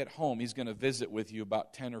when you get home, He's going to visit with you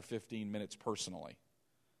about 10 or 15 minutes personally?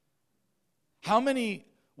 How many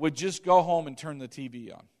would just go home and turn the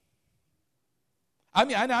TV on?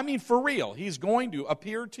 I mean, for real. He's going to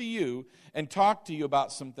appear to you and talk to you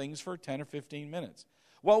about some things for 10 or 15 minutes.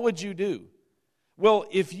 What would you do? Well,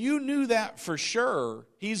 if you knew that for sure,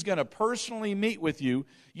 He's going to personally meet with you,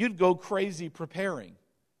 you'd go crazy preparing,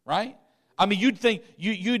 right? I mean, you'd think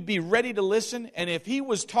you'd be ready to listen, and if He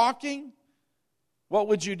was talking, what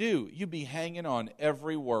would you do? You'd be hanging on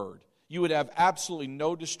every word. You would have absolutely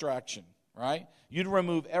no distraction, right? You'd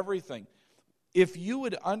remove everything. If you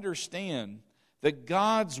would understand that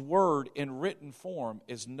God's Word in written form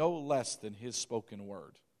is no less than His spoken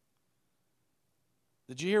word.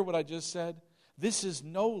 Did you hear what I just said? This is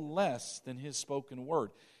no less than His spoken word.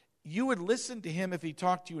 You would listen to Him if He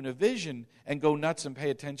talked to you in a vision and go nuts and pay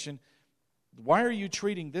attention. Why are you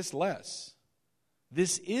treating this less?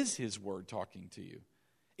 This is His Word talking to you.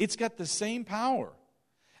 It's got the same power.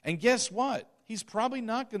 And guess what? He's probably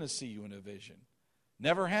not going to see you in a vision.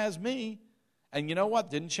 Never has me. And you know what?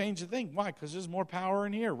 Didn't change a thing. Why? Because there's more power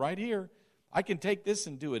in here, right here. I can take this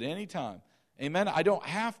and do it anytime. Amen? I don't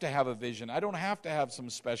have to have a vision. I don't have to have some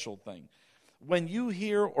special thing. When you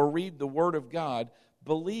hear or read the Word of God,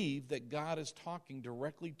 believe that God is talking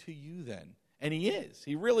directly to you then. And He is.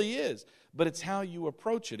 He really is. But it's how you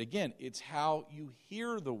approach it. Again, it's how you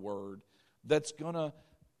hear the Word that's going to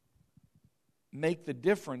make the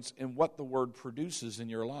difference in what the Word produces in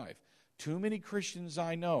your life. Too many Christians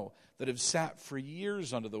I know that have sat for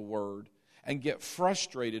years under the Word and get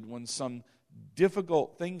frustrated when some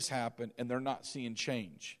difficult things happen and they're not seeing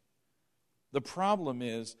change. The problem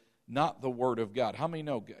is not the Word of God. How many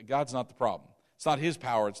know God's not the problem? It's not His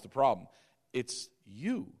power, it's the problem. It's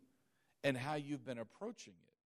you and how you've been approaching it.